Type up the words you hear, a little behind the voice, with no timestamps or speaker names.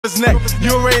His neck.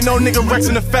 You already know nigga Rex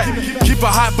in effect. Keep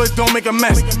it hot but don't make a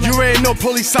mess. You already know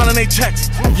police signing they checks.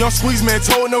 Young Squeeze man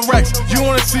toting the Rex. You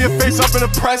wanna see your face up in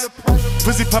the press?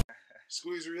 Pussy pop.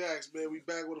 Squeeze reacts, man. We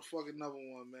back with a fucking another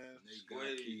one, man.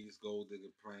 NateGotKeys, Gold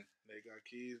Digger prank.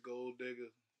 NateGotKeys, Gold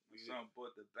Digger. Something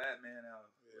put the Batman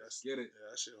out. Yeah, Let's get it. Yeah,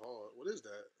 that shit hard. What is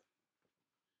that?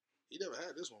 He never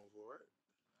had this one before, right?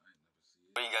 I ain't never seen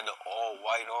it. You got the all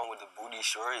white on with the booty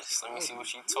shorts. Let me see what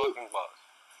you talking about.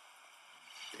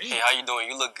 Damn. Hey, how you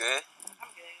doing? You look good. I'm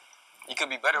good. You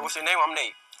could be better. What's your name? I'm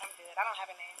Nate. I'm good. I don't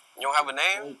have a name. You don't have a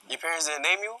name? Your parents didn't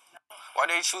name you? Why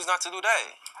did they choose not to do that?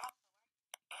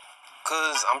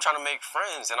 Cause I'm trying to make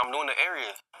friends and I'm new in the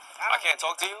area. I can't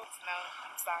talk to you? No,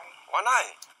 I'm sorry. Why not?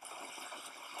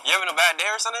 You having a bad day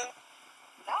or something?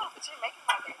 No, but you're making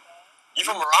my day bad. You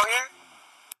from around here?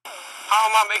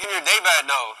 How am I making your day bad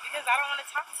though? Because I don't want to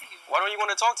talk to you. Why don't you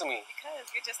want to talk to me? Because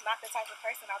you're just not the type of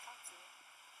person I'll talk to.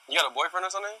 You got a boyfriend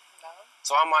or something? No.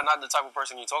 So am I not the type of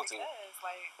person you talk to? Because,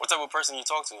 like, What type of person you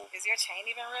talk to? is your chain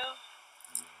even real?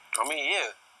 I mean,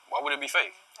 yeah. Why would it be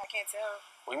fake? I can't tell.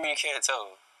 What do you mean you can't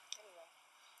tell? Anyway.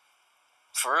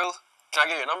 For real? Can I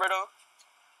get your number though?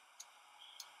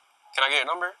 Can I get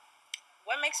your number?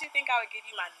 What makes you think I would give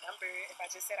you my number if I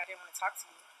just said I didn't want to talk to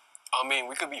you? I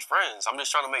mean, we could be friends. I'm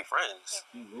just trying to make friends.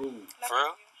 You rude. No, For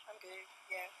real? thank you. I'm good.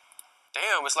 Yeah.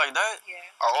 Damn, it's like that? Yeah.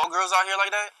 Are all girls out here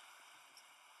like that?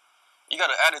 You got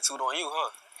an attitude on you,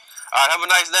 huh? Alright, have a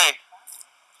nice day.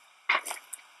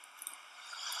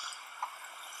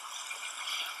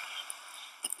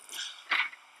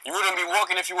 You wouldn't be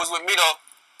walking if you was with me though.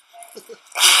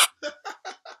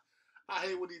 I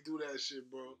hate when he do that shit,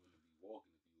 bro.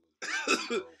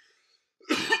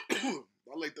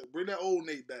 I like the bring that old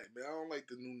Nate back, man. I don't like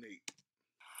the new Nate.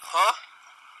 Huh?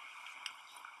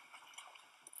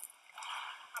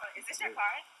 Hold on. Is this your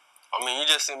card? I mean, you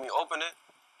just seen me open it.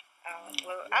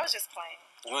 Well, I was just playing.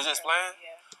 You was just playing?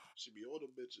 Yeah. She be all the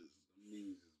bitches.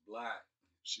 Knees is black.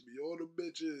 She be all the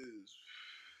bitches.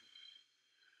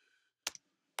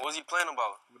 What was he playing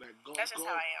about? With that go, That's just go.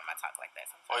 how I am. I talk like that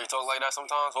sometimes. Oh, you talk like that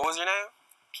sometimes? What was your name?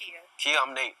 Kia. Kia,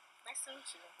 I'm Nate. Nice to meet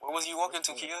you. Where was you walking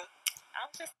to, Kia? I'm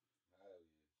just...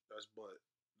 That's butt.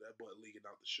 That butt leaking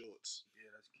out the shorts. Yeah,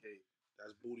 that's cake.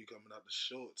 That's booty coming out the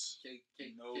shorts. Cake,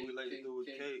 cake, No, we like to do with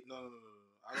cake. No.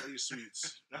 I don't eat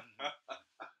sweets.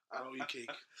 I don't eat cake.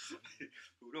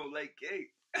 Who don't like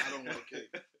cake? I don't like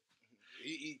cake.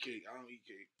 He eat cake. I don't eat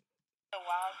cake. a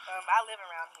while. I live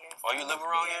around here. Oh, you live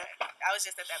around here? I was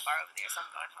just at that bar over there, so I'm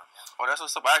going home now. Oh, that's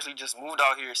what's up. I actually just moved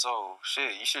out here, so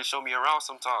shit, you should show me around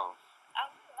sometime.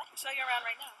 I can show you around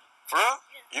right now. For real?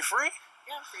 Yeah. You free?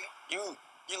 Yeah, I'm free. You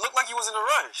look like you was in a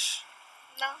rush.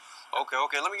 No. Okay,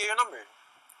 let me get your number.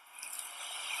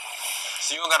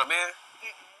 So you don't got a man?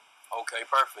 Mm-mm. Okay,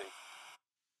 perfect.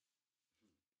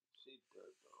 She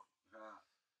good though. Huh?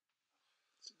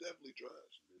 She definitely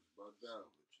trash. Bitch bugged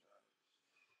out.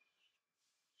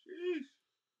 Sheesh.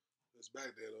 It's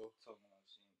back there though. Talking about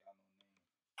she ain't got no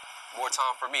name. More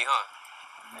time for me, huh? I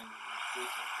mean,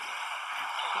 bitching for that.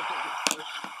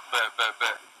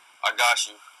 Bet. I got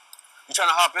you. You trying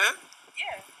to hop in?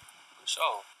 Yeah. For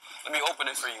sure. Let me open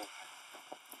it for you.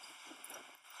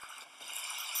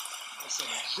 That's a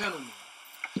gentleman.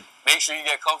 Make sure you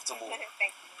get comfortable.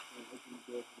 Thank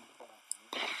you.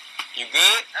 You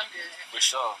good? I'm good. For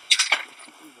sure.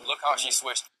 Look how she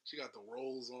switched. She got the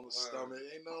rolls on the stomach.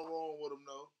 Ain't nothing wrong with him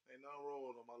though. Ain't nothing wrong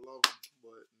with him. I love him,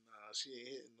 but nah, she ain't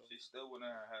hitting them. She still wouldn't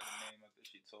have had a name after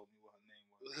she told me what her name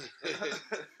was.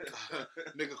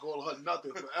 Nigga call her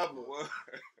nothing forever.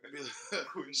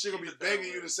 She gonna be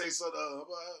begging you to say something.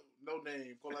 No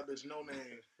name. Call that bitch no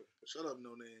name. Shut up,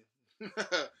 no name.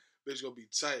 Bitch gonna be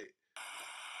tight.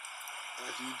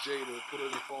 After you Jada, put her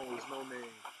in the phone with no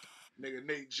name. Nigga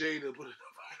Nate Jada, put her in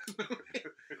the phone.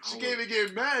 She can't even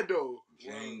get mad though.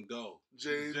 Jane Doe.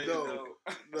 Jane Doe.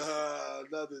 Nah,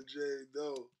 nothing Jane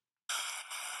Doe.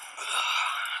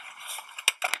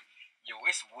 Yo,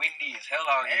 it's windy as hell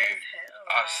out here. Hell,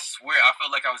 I swear, I felt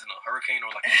like I was in a hurricane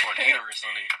or like a tornado or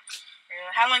something.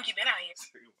 How long you been out here?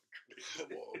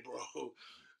 Come on, bro.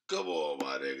 Come on,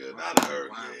 my nigga. Not a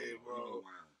hurricane, bro.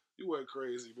 You went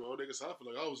crazy, bro. Niggas, I feel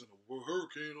like I was in a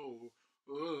hurricane or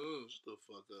shut the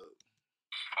fuck up.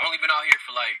 I've only been out here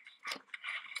for like,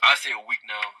 I'd say a week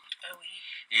now. A week.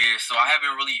 Yeah, so I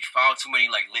haven't really found too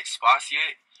many like lit spots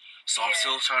yet. So I'm Yeah.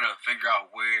 still trying to figure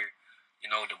out where,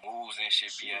 you know, the moves and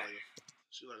shit be at.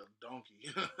 She like a donkey.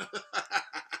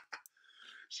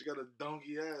 She got a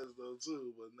donkey ass though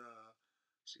too, but nah.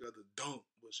 She got the dunk,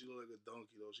 but she look like a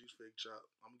donkey though. She's fake chop.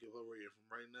 I'm gonna give her a rating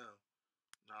from right now.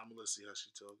 Nah, I'm gonna let's see how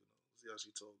she talking though. See how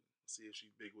she talking. See if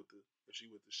she big with the if she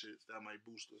with the shits. That might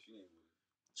boost her. She ain't with it.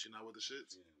 She not with the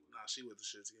shits? Yeah. Nah, she with the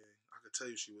shits, gang. I could tell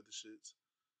you she with the shits.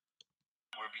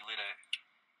 Where be lit at?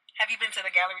 Have you been to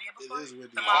the Galleria It before? is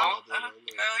windy The as mall? out there, though.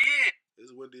 Look. Hell yeah.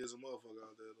 It's windy as a motherfucker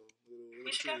out there, though. Look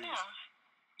We at should the go trees. now.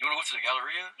 You wanna go to the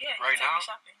Galleria? Yeah, right you take now? me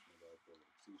shopping.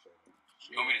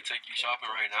 You want me to take you shopping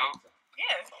right now?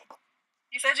 Yeah.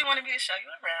 You said you wanted me to show you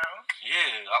around.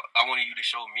 Yeah, I wanted you to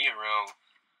show me around.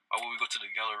 Why would we go to the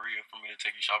Galleria for me to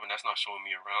take you shopping? That's not showing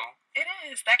me around. It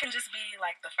is. That can just be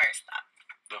like the first stop.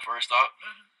 The first stop?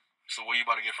 Mm-hmm. So what you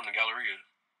about to get from the Galleria?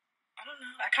 I don't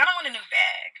know. I kind of want a new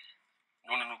bag.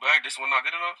 You want a new bag? This one not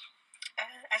good enough?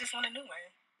 I just want a new one.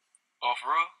 Oh,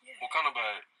 for real? Yeah. What kind of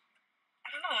bag?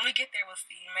 I don't know. When we get there, we'll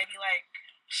see. Maybe like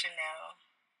Chanel.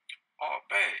 Oh,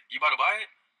 bet. You about to buy it?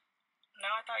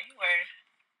 No, I thought you were.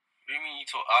 What do you mean you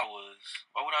told I was?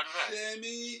 Why would I do that?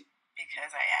 Sammy.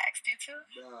 Because I asked you to.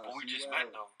 Nah, But we she just wild.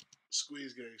 met though.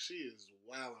 Squeeze gang, she is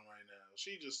wilding right now.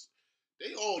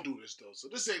 They all do this though, so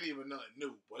this ain't even nothing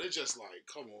new. But it's just like,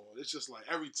 come on, it's just like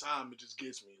every time it just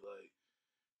gets me like,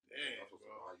 damn, I'm supposed to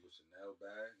bro. buy you a Chanel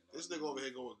bag. This nigga over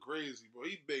here going crazy, bro.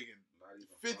 He begging Not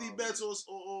even 50 bets on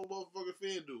motherfucking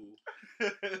FanDuel.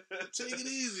 Take it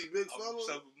easy, big fella.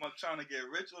 I'm trying to get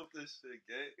rich off this shit,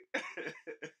 gang. You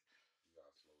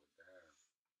gotta slow it down.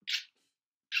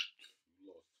 You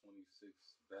lost 26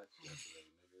 bets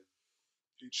yesterday, nigga.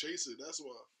 He chasing, that's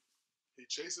why. He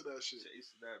chasing that shit.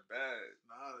 Chasing that bag.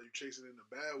 Nah, you chasing in the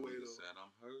bad way Nigga though. said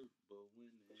I'm hurt, but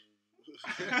winning.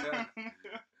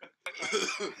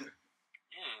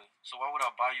 Yeah. So why would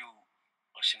I buy you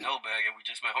a Chanel bag and we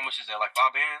just met? How much is that? Like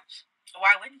 5 bands?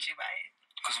 Why wouldn't you buy it?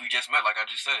 Because we just met, like I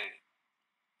just said.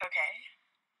 Okay.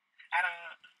 I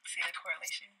don't see the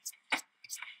correlation.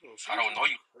 Bro, I don't know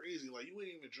you. Crazy, like you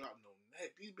ain't even drop no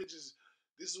neck. These bitches.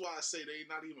 This is why I say they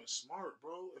not even smart,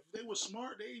 bro. If they were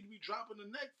smart, they'd be dropping the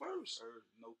neck first.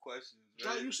 No questions.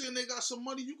 Right? You saying they got some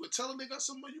money? You could tell them they got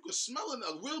some money. You could smell it.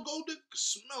 A real gold digger could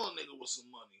smell a nigga with some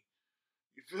money.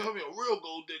 You feel me? A real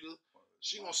gold digger.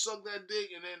 She gonna suck that dick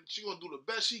and then she gonna do the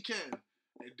best she can,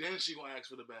 and then she gonna ask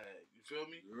for the bag. You feel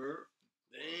me? Yeah.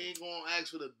 They ain't gonna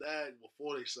ask for the bag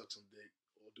before they suck some dick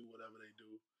or do whatever they do.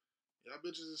 Y'all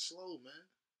bitches is slow, man.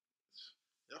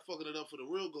 Y'all fucking it up for the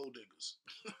real gold diggers.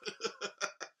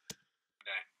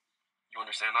 You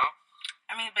understand now?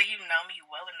 I mean, but you know me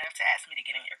well enough to ask me to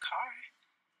get in your car.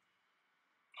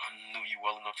 I knew you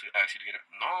well enough to ask you to get it.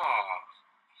 Nah.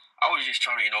 I was just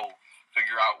trying to,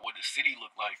 figure out what the city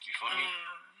looked like. You feel me?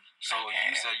 So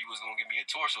Okay. you said you was gonna give me a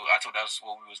tour, so I thought that's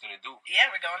what we was gonna do. Yeah,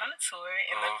 we're going on a tour,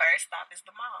 and the first stop is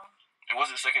the mall. And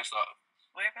what's the second stop?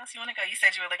 Where else you want to go? You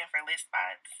said you were looking for lit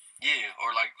spots. Yeah,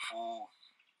 or like food.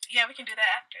 Yeah, we can do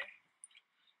that after.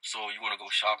 So you wanna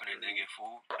go shopping and then get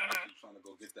food? Mm-hmm. You trying to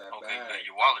go get that Okay, bag? bet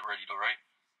your wallet ready though, right?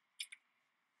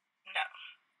 No.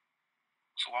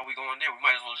 So why we going there? We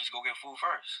might as well just go get food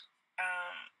first.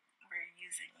 We're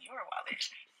using your wallet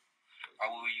Why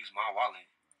would we use my wallet?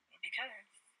 because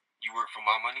You work for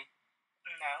my money?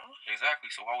 no. Exactly.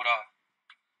 So why would I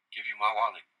give you my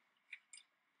wallet?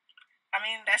 I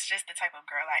mean, that's just the type of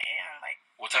girl I am. Like,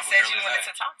 What you type of said girl you is wanted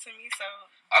that? to talk to me, so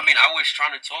I mean, I was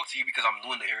trying to talk to you because I'm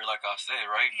new in the area, like I said,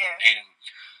 right? Yeah. And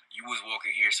you was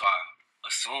walking here, so I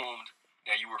assumed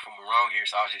that you were from around here,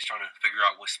 so I was just trying to figure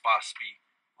out what spots be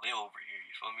lit over here,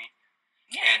 you feel me?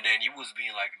 yeah. And then you was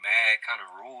being like mad, kind of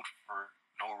rude for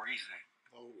no reason.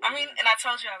 I mean, and I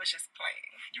told you I was just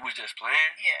playing. You was just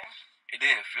playing? Yeah. It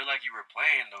didn't feel like you were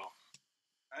playing, though.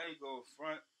 I ain't going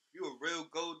front. You a real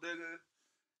gold digger.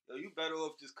 Yo, you better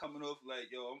off just coming off like,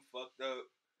 yo, I'm fucked up.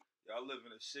 Yo, I live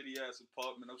in a shitty ass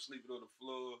apartment. I'm sleeping on the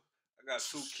floor. I got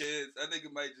 2 kids. That nigga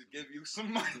might just give you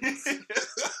some money.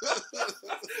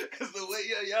 Cause the way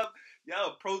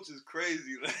y'all approach is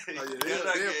crazy. Like,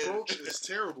 their approach is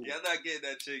terrible. Y'all not getting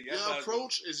that chick. Your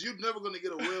approach is you're never gonna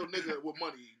get a real nigga with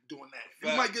money doing that. You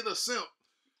Right. might get a simp,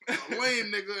 a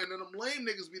lame nigga, and then them lame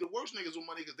niggas be the worst niggas with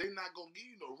money because they not gonna give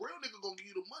you no real nigga gonna give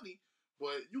you the money.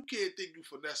 But you can't think you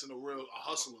finessing a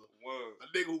hustler. Word. A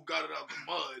nigga who got it out the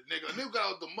mud. A nigga who got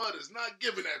out the mud is not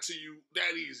giving that to you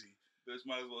that easy. Bitch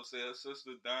might as well say her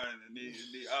sister dying and need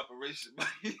operation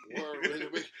money. Word,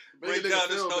 make Break a nigga down and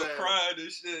feel start bad. crying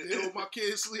and shit. My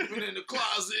kid sleeping in the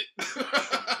closet.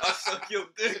 I suck your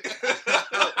dick.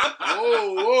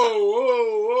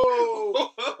 Whoa.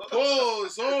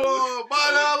 Pause. Hold on.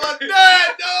 Body out like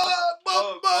that,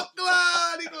 dog.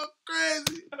 Buckline. He go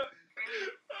crazy.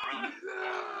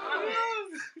 I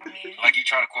mean, Like you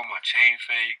try to call my chain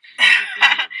fake.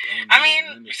 I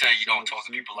mean, You said you don't talk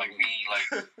to people like me.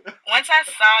 Like, once I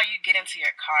saw you get into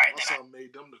your car, My then son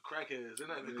made them the crackheads. They're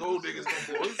not the gold diggers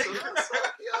no more. He said,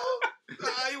 yo.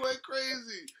 Nah, he went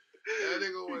crazy. That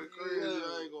nigga went crazy.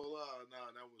 I ain't gonna lie.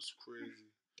 Nah, that was crazy.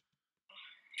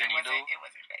 Then you knew? It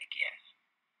wasn't fake, yeah.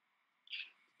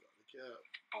 Yeah.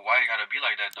 But why you gotta be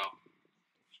like that, though?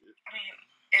 I mean,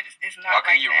 it's not Why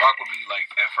like couldn't you that. rock with me, like,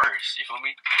 at first? You feel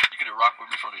me? You could've rocked with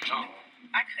me from the jump.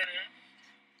 I could've,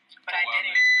 but I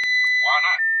didn't. Why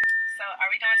not? So, are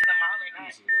we going to the mall or not?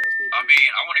 I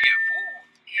mean, I want to get food.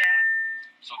 Yeah.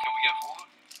 So can we get food?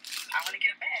 I want to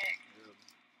get a bag.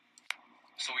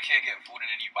 So we can't get food and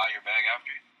then you buy your bag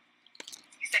after?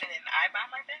 You said it and I buy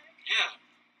my bag? Yeah.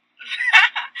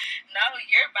 No,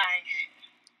 you're buying it.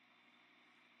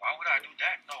 Why would I do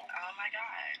that? No. Oh my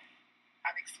God.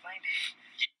 I've explained it.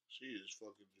 She is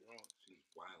fucking drunk. She's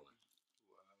wilding.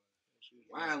 She's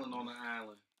wilding on the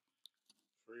island.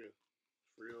 Free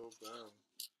old island.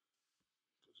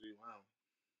 She wilding.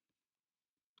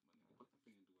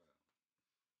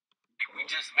 We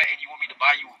just met and you want me to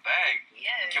buy you a bag?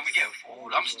 Yes. Can we get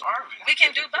food? I'm starving. We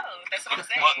can do both. That's what I'm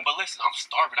saying. But listen, I'm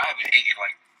starving. I haven't eaten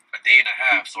like a day and a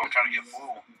half, so I'm trying to get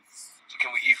food. So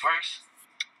can we eat first?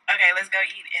 Okay, let's go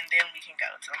eat and then we can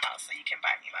go to the mall so you can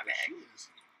buy me my bag.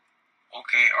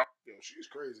 Okay. Yo,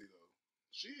 she's crazy though.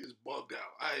 She is bugged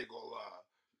out. I ain't gonna lie.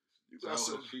 You Tell got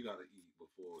her some. she gotta eat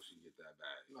before she get that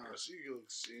bag. Nah,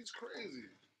 she's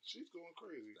crazy. She's going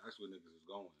crazy. That's where niggas is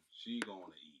going. She going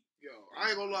to eat. Yo, I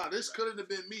ain't gonna lie. This couldn't have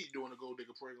been me doing a gold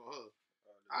digger prank on her.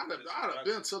 I'd have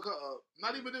been took her up.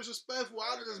 Not even disrespectful.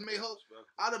 I'd have just made her.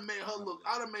 I'd have made her look.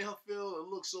 I'd have made her feel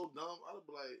and look so dumb. I'd have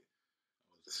been like,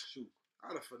 shoot.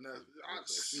 I'd have finessed.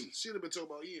 She'd have been talking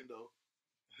about eating though.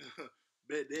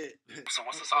 Bet that. So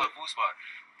what's the solid food spot?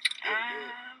 Have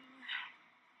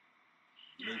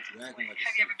you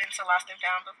ever been to Lost and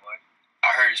Found before? I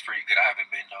heard it's pretty good. I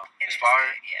haven't been though. It's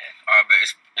fire. Yeah. But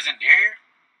is it near here?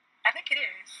 I think it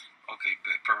is. Okay,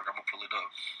 perfect. I'm gonna pull it up.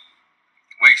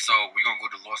 Wait, so we gonna go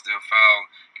to Lost and Found,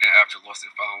 and then after Lost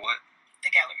and Found, what? The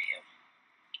Galleria.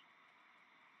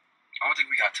 I don't think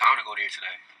we got time to go there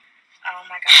today. Oh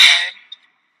my God.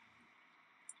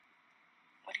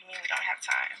 What do you mean we don't have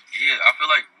time? Yeah, I feel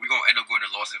like we're gonna end up going to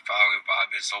Lost and Found and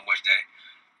vibing so much that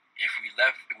if we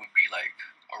left, it would be like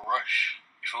a rush.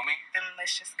 You feel me? Then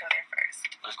let's just go there first.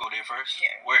 Let's go there first?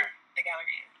 Yeah. Where? The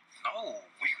Galleria. No,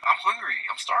 I'm hungry.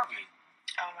 I'm starving.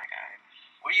 Oh my God.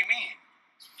 What do you mean?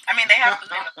 I mean, they have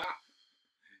food in the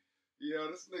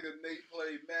Yo, this nigga Nate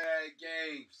play mad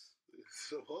games.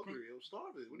 So hungry. I'm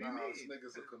starving. What do you mean? This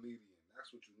nigga's a comedian.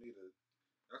 That's what you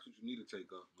need to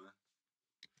take up, man.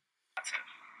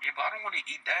 Yeah, but I don't want to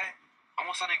eat that. I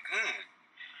want something good.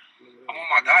 I'm on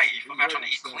my diet. You feel me? I'm trying to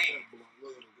eat clean.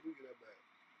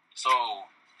 So,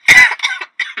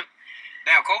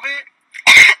 damn, COVID?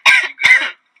 You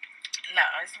good? No,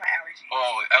 it's my allergies.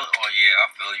 Oh yeah, I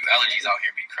feel you. Allergies out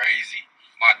here be crazy.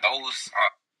 My nose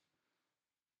are...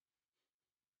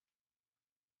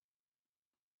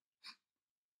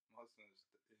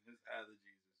 His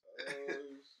allergies. Oh,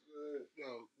 shit.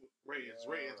 Yo,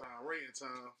 rating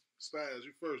time. Spaz,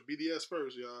 you first. BDS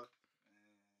first, y'all.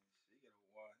 She got a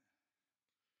 1.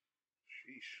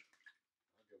 Sheesh.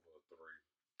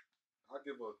 I'll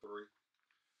give her a 3.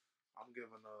 I'm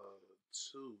giving her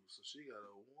 2. So she got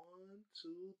a 1,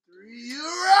 2, 3.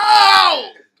 You're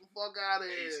out! Get the fuck out of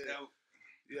here.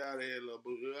 You out of here, little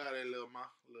boo. You out of here, little ma.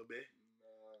 Little bit.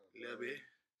 Little bit.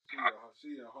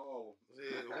 She in Harlem.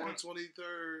 Yeah,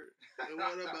 123rd. And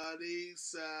what about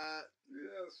East Side?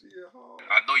 Yeah, she in Harlem.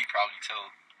 I know you probably tell.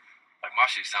 Like, my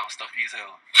shit sounds stuffy as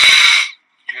hell.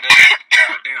 You hear that?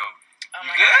 God damn. Oh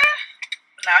You my good?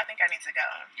 God. No, I think I need to go.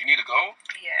 You need to go?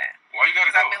 Yeah. Why you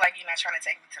gotta Because go? I feel like you're not trying to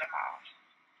take me to the mall.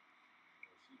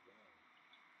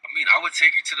 I mean, I would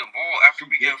take you to the mall after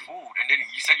we get food. And then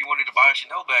you said you wanted to buy a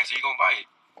Chanel bag, so you gonna buy it.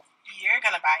 You're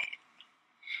going to buy it.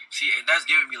 See, and that's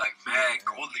giving me, like, mad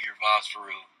gold digger vibes for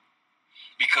real.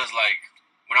 Because, like,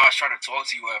 when I was trying to talk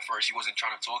to you at first, you wasn't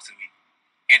trying to talk to me.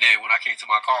 And then when I came to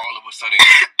my car, all of a sudden,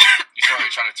 you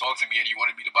started trying to talk to me and you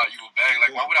wanted me to buy you a bag.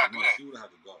 Like, why would I do that? She would have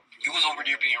to go. You was over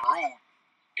there being rude.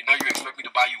 And now you expect me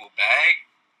to buy you a bag?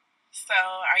 So,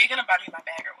 are you going to buy me my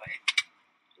bag or what?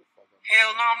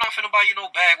 Hell no, I'm not finna buy you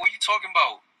no bag. What are you talking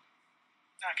about?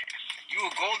 Okay. You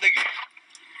a gold digger.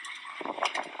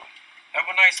 Have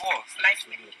a nice walk. Nice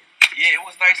meeting you. Yeah, it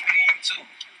was nice meeting you too.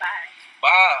 Bye.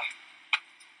 Bye.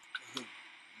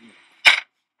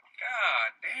 God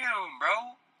damn,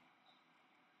 bro.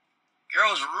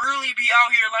 Girls really be out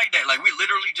here like that. Like, we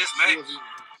literally just met.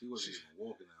 She wasn't even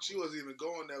walking that way. She wasn't even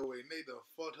going that way. Nate done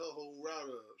fucked her whole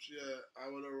route up. She had,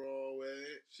 I went the wrong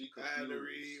way. I had to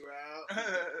reroute.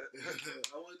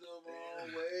 I went the wrong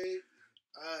way.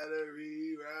 I had to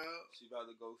reroute. She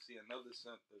about to go see another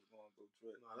simp that's going to go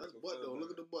trip. Nah, that's butt though. Look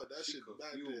at the butt. That She shit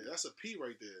back confused. there. That's a P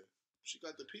right there. She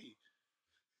got the P.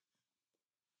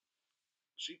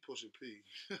 She pushing P.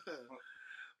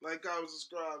 Like, comment,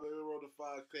 subscribe, man. Roll the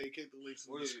 5K. Hit the links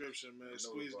in the Yeah. description, man. Notify.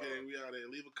 Squeeze Gang, we out there.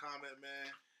 Leave a comment,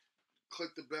 man.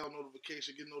 Click the bell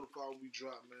notification. Get notified when we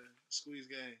drop, man. Squeeze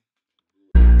Gang.